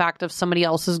comfort in the fact of somebody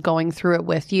else is going through it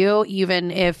with you,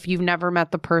 even if you've never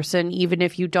met the person, even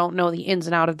if you don't know the ins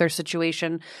and out of their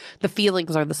situation. The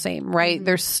feelings are the same, right?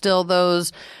 There's still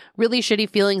those really shitty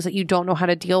feelings that you don't know how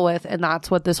to deal with, and that's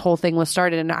what this whole thing was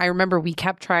started. And I remember we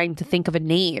kept trying to think of a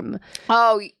name.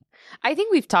 Oh, I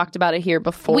think we've talked about it here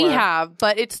before. We have,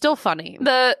 but it's still funny.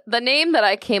 The name that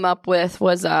I came up with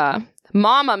was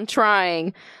Mom, I'm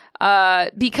Trying.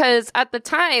 Because at the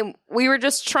time, we were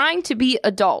just trying to be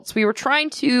adults. We were trying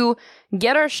to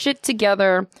get our shit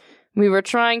together. We were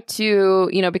trying to,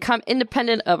 become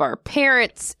independent of our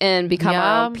parents and become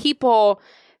our own people.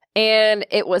 And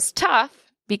it was tough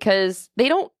because they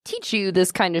don't teach you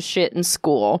this kind of shit in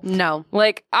school. No.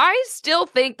 Like, I still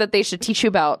think that they should teach you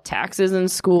about taxes in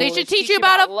school. They should teach you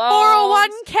about a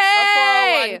 401k.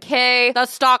 A 401k. The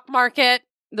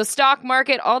stock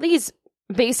market. All these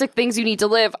basic things you need to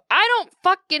live. I don't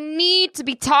fucking need to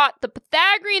be taught the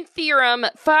Pythagorean theorem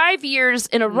 5 years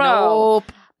in a row.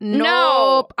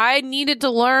 Nope. I needed to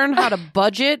learn how to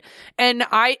budget. And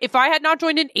if I had not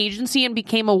joined an agency and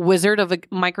became a wizard of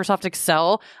Microsoft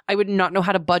Excel, I would not know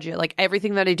how to budget. Like,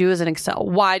 everything that I do is in Excel.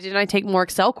 Why didn't I take more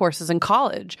Excel courses in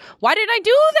college? Why didn't I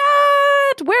do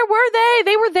that? Where were they?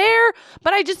 They were there,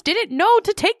 but I just didn't know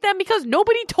to take them because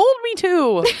nobody told me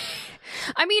to.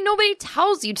 I mean, nobody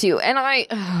tells you to. And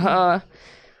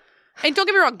and don't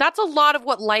get me wrong, that's a lot of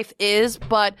what life is,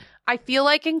 but I feel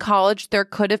like in college, there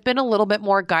could have been a little bit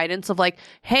more guidance of like,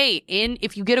 hey,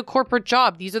 if you get a corporate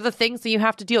job, these are the things that you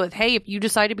have to deal with. Hey, if you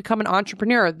decide to become an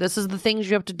entrepreneur, this is the things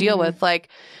you have to deal with. Like,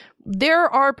 there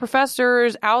are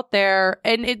professors out there,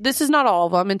 and this is not all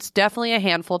of them. It's definitely a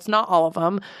handful. It's not all of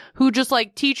them, who just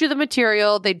like teach you the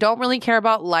material. They don't really care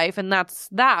about life, and that's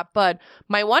that. But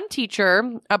my one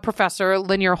teacher, a professor,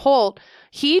 Linear Holt,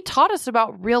 he taught us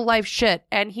about real life shit.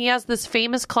 And he has this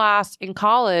famous class in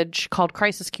college called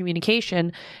Crisis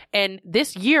Communication. And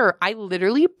this year, I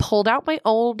literally pulled out my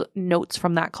old notes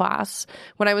from that class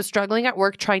when I was struggling at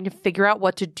work trying to figure out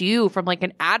what to do from like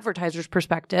an advertiser's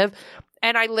perspective.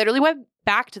 And I literally went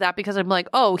back to that because I'm like,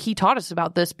 oh, he taught us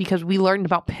about this because we learned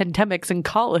about pandemics in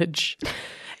college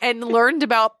and learned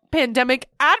about pandemic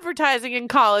advertising in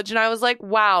college. And I was like,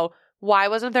 wow, why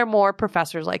wasn't there more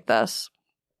professors like this?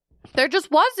 There just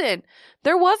wasn't.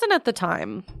 There wasn't at the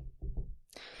time.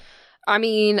 I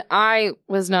mean, I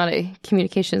was not a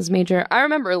communications major. I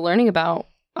remember learning about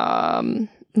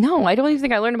No, I don't even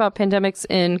think I learned about pandemics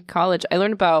in college. I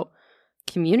learned about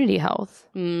community health.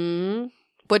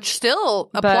 Which still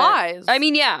applies.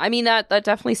 That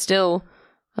definitely still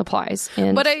applies.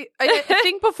 But I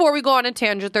think before we go on a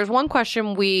tangent, there's one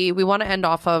question we want to end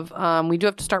off of. We do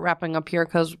have to start wrapping up here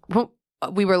because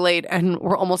we were late and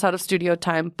we're almost out of studio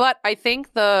time. But I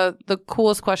think the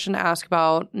coolest question to ask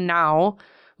about now,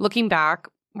 looking back,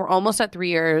 we're almost at 3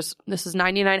 years. This is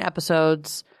 99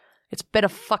 episodes. It's been a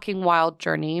fucking wild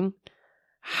journey.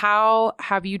 How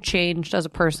have you changed as a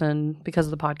person because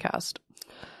of the podcast?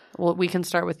 Well, we can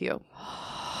start with you.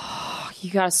 You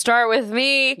gotta start with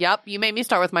me. Yep, you made me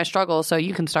start with my struggle, so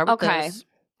you can start with this.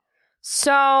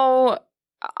 So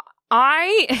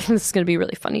this is gonna be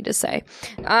really funny to say.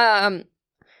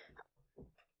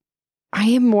 I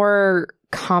am more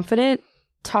confident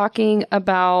talking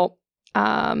about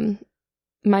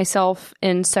myself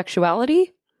in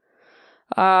sexuality.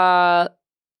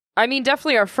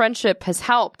 Definitely our friendship has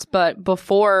helped, but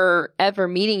before ever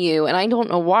meeting you, and I don't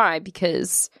know why,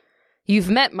 because you've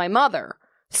met my mother.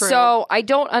 True. So I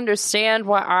don't understand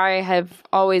why I have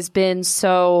always been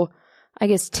so, I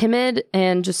guess, timid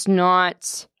and just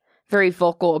not very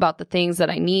vocal about the things that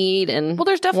I need and well,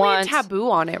 there's definitely want. a taboo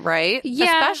on it, right?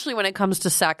 Yeah. Especially when it comes to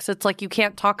sex. It's like you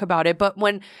can't talk about it. But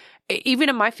even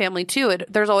in my family too,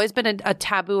 there's always been a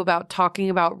taboo about talking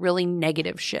about really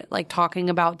negative shit, like talking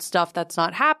about stuff that's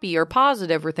not happy or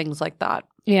positive or things like that.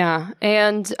 Yeah.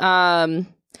 And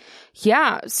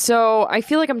so I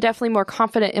feel like I'm definitely more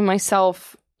confident in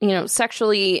myself,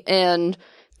 sexually and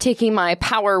taking my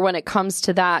power when it comes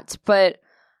to that. But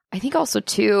I think also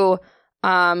too,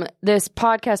 this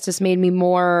podcast has made me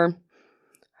more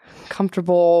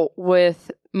comfortable with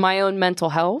my own mental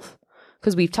health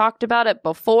because we've talked about it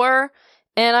before.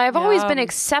 And I've always been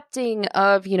accepting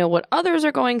of, what others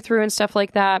are going through and stuff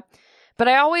like that. But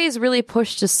I always really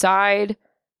pushed aside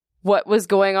what was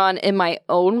going on in my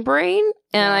own brain.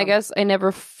 And I guess I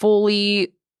never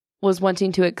fully was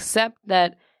wanting to accept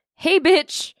that, hey,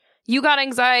 bitch, you got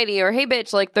anxiety, or hey,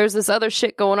 bitch, like there's this other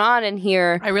shit going on in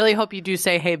here. I really hope you do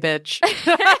say, hey, bitch.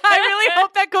 I really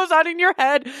hope that goes on in your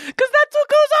head because that's what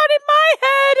goes on in my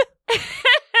head.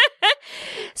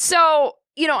 So,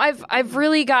 I've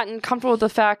really gotten comfortable with the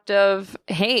fact of,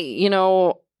 hey,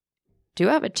 do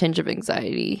have a tinge of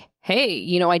anxiety.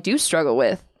 Hey, I do struggle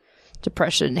with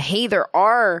depression. Hey, there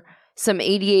are some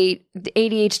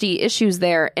ADHD issues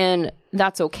there, and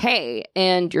that's okay.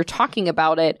 And you're talking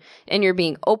about it, and you're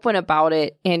being open about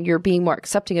it, and you're being more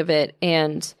accepting of it.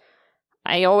 And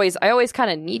I always kind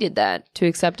of needed that to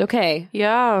accept, okay,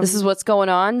 this is what's going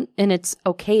on, and it's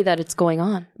okay that it's going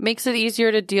on. Makes it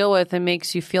easier to deal with and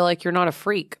makes you feel like you're not a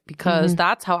freak because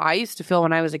that's how I used to feel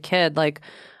when I was a kid. Like,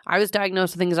 I was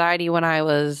diagnosed with anxiety when I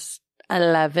was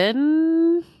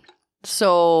 11.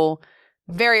 So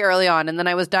very early on. And then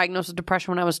I was diagnosed with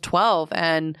depression when I was 12.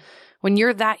 And when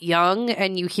you're that young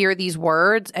and you hear these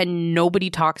words and nobody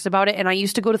talks about it, and I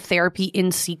used to go to therapy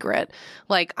in secret.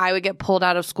 Like, I would get pulled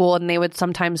out of school and they would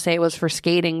sometimes say it was for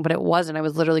skating, but it wasn't. I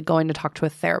was literally going to talk to a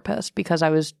therapist because I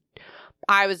was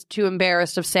too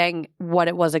embarrassed of saying what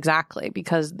it was exactly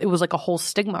because it was like a whole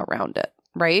stigma around it,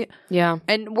 right? Yeah.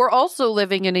 And we're also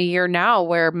living in a year now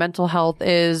where mental health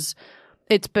it's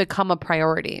become a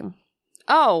priority.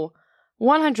 Oh,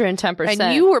 110%.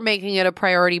 And you were making it a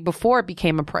priority before it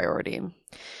became a priority.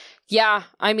 Yeah.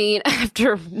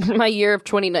 After my year of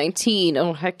 2019,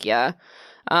 oh, heck yeah.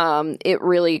 It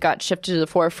really got shifted to the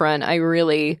forefront. I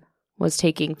really was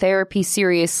taking therapy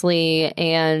seriously.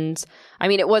 And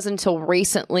it wasn't until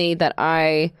recently that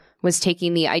I was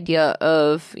taking the idea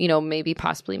of, maybe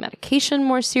possibly medication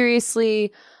more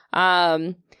seriously.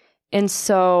 And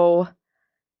so...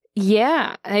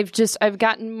 yeah, I've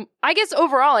gotten, I guess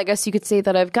overall, you could say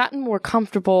that I've gotten more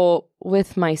comfortable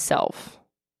with myself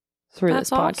through this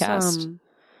podcast. Awesome.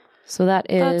 So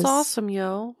that's awesome,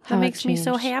 yo. That makes me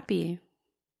so happy.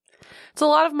 It's a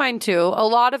lot of mine too. A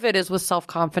lot of it is with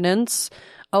self-confidence.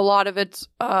 A lot of it's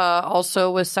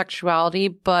also with sexuality.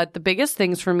 But the biggest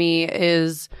things for me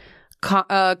is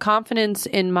confidence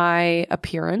in my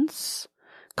appearance,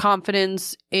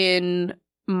 confidence in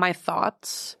my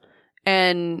thoughts.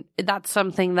 And that's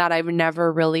something that I've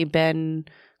never really been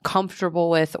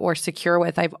comfortable with or secure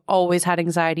with. I've always had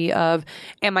anxiety of,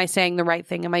 am I saying the right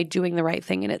thing? Am I doing the right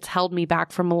thing? And it's held me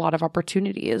back from a lot of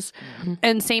opportunities. Mm-hmm.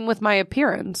 And same with my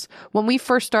appearance. When we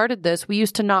first started this, we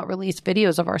used to not release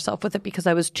videos of ourselves with it because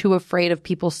I was too afraid of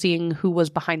people seeing who was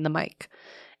behind the mic.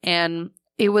 And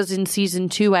it was in season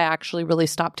 2 I actually really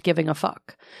stopped giving a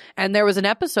fuck. And there was an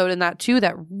episode in that too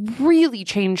that really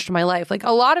changed my life. Like,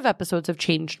 a lot of episodes have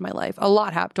changed my life. A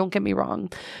lot have, don't get me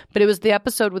wrong. But it was the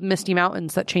episode with Misty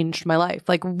Mountains that changed my life.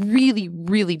 Like, really,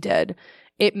 really did.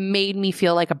 It made me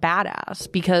feel like a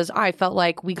badass because I felt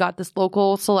like we got this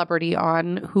local celebrity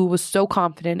on who was so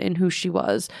confident in who she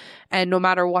was. And no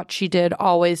matter what she did,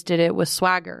 always did it with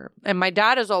swagger. And my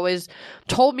dad has always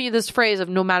told me this phrase of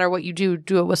no matter what you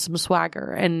do it with some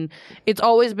swagger. And it's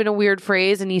always been a weird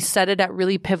phrase. And he said it at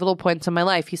really pivotal points in my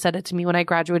life. He said it to me when I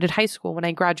graduated high school, when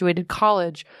I graduated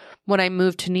college, when I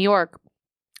moved to New York,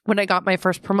 when I got my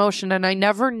first promotion. And I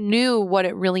never knew what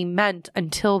it really meant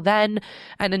until then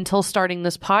and until starting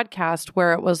this podcast,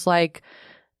 where it was like,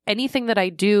 anything that I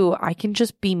do, I can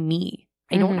just be me.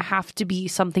 I don't have to be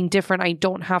something different. I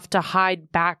don't have to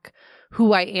hide back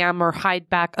who I am or hide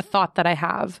back a thought that I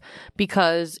have,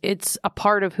 because it's a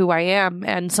part of who I am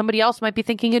and somebody else might be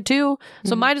thinking it too.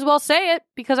 So might as well say it,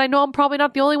 because I know I'm probably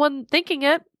not the only one thinking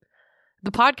it.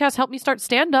 The podcast helped me start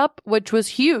stand up, which was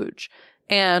huge.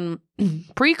 And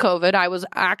pre-COVID, I was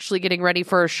actually getting ready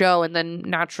for a show, and then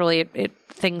naturally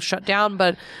things shut down.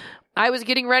 But I was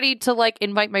getting ready to like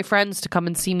invite my friends to come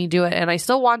and see me do it. And I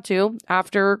still want to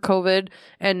after COVID,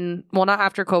 and well, not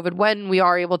after COVID, when we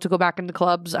are able to go back into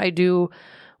clubs. I do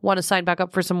want to sign back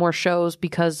up for some more shows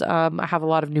because I have a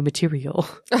lot of new material.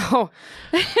 Oh,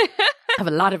 I have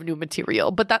a lot of new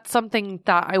material, but that's something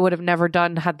that I would have never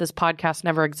done had this podcast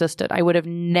never existed. I would have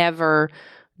never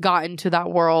got into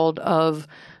that world of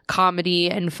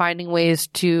comedy and finding ways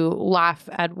to laugh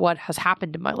at what has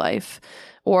happened in my life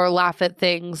or laugh at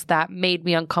things that made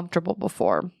me uncomfortable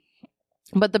before.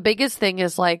 But the biggest thing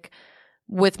is like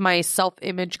with my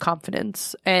self-image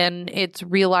confidence, and it's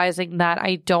realizing that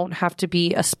I don't have to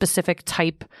be a specific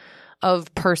type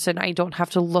of person. I don't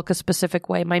have to look a specific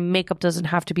way. My makeup doesn't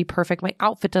have to be perfect. My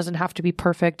outfit doesn't have to be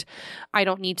perfect. I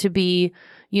don't need to be,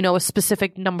 a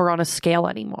specific number on a scale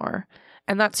anymore.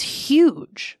 And that's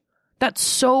huge. That's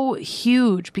so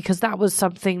huge, because that was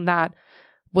something that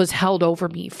was held over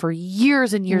me for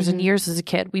years and years and years as a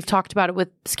kid. We've talked about it with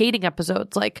skating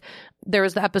episodes. Like, there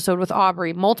was the episode with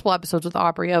Aubrey, multiple episodes with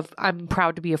Aubrey of I'm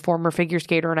proud to be a former figure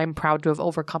skater and I'm proud to have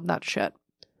overcome that shit.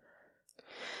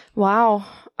 Wow.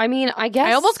 I mean, I guess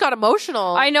I almost got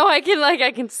emotional. I know, I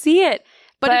can see it.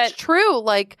 But it's true,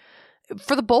 like,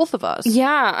 for the both of us.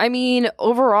 Yeah. I mean,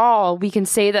 overall, we can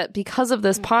say that because of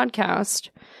this podcast,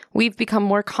 we've become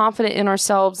more confident in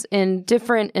ourselves in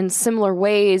different and similar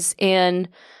ways, and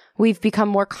we've become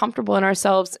more comfortable in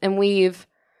ourselves, and we've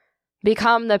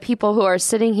become the people who are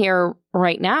sitting here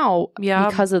right now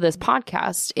because of this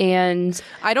podcast. And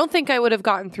I don't think I would have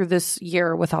gotten through this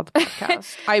year without the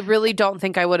podcast. I really don't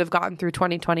think I would have gotten through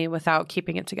 2020 without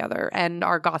keeping it together and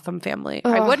our Gotham family.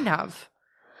 I wouldn't have.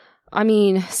 I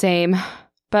mean, same.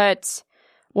 But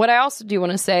what I also do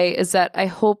want to say is that I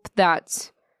hope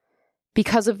that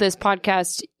because of this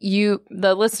podcast, you,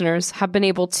 the listeners, have been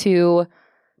able to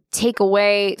take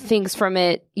away things from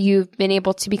it. You've been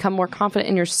able to become more confident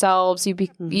in yourselves.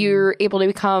 You're able to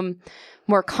become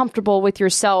more comfortable with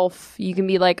yourself. You can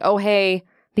be like, oh, hey,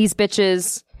 these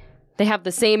bitches, they have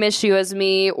the same issue as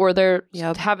me, or they're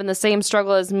having the same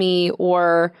struggle as me,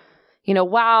 or,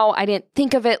 wow, I didn't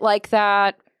think of it like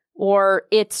that. Or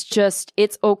it's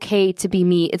okay to be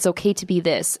me. It's okay to be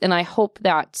this. And I hope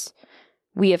that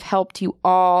we have helped you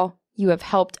all. You have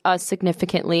helped us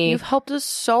significantly. You've helped us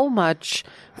so much,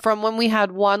 from when we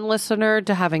had one listener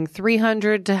to having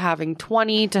 300 to having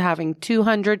 20 to having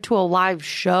 200 to a live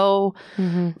show.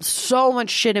 So much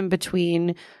shit in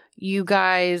between. You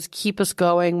guys keep us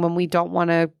going when we don't want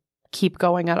to keep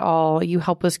going at all. You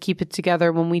help us keep it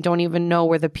together when we don't even know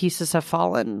where the pieces have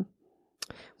fallen.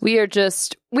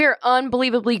 We're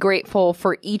unbelievably grateful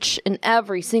for each and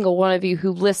every single one of you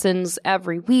who listens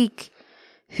every week,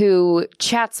 who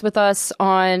chats with us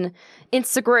on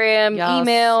Instagram,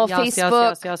 email,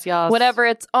 Facebook, whatever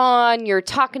it's on. You're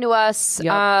talking to us.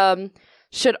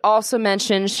 Should also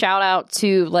mention, shout out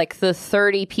to like the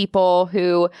 30 people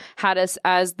who had us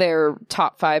as their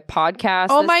top 5 podcast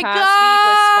this past week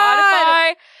with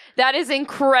Spotify. That is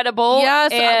incredible.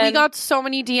 Yes, we got so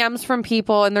many DMs from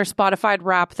people in their Spotify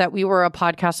rap that we were a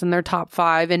podcast in their top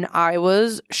 5, and I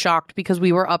was shocked because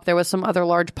we were up there with some other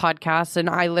large podcasts, and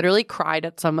I literally cried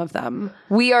at some of them.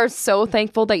 We are so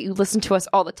thankful that you listen to us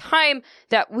all the time,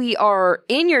 that we are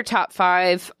in your top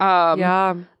 5.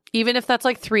 Even if that's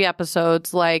like 3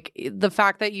 episodes, like the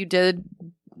fact that you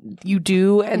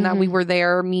do, and that we were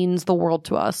there means the world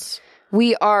to us.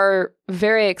 We are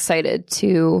very excited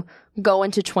to go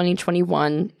into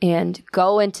 2021 and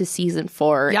go into season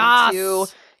 4 and to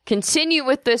continue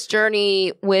with this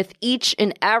journey with each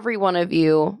and every one of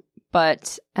you.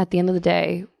 But at the end of the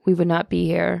day, we would not be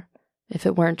here if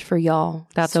it weren't for y'all.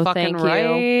 That's so fucking thank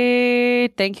right. you.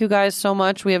 Thank you guys so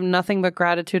much. We have nothing but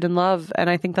gratitude and love. And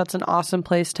I think that's an awesome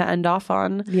place to end off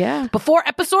on. Yeah. Before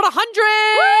episode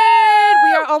 100!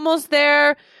 We are almost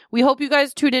there. We hope you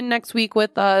guys tune in next week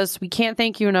with us. We can't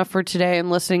thank you enough for today and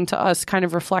listening to us kind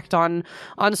of reflect on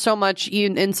so much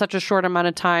in such a short amount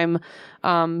of time.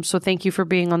 So thank you for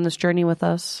being on this journey with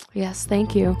us. Yes,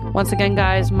 thank you. Once again,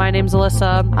 guys, my name's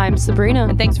Alyssa. I'm Sabrina.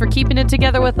 And thanks for keeping it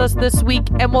together with us this week.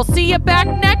 And we'll see you back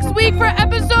next week for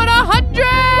episode 100!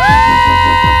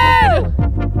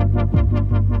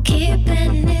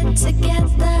 Keeping it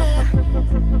together,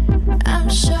 I'm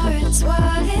sure it's what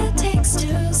it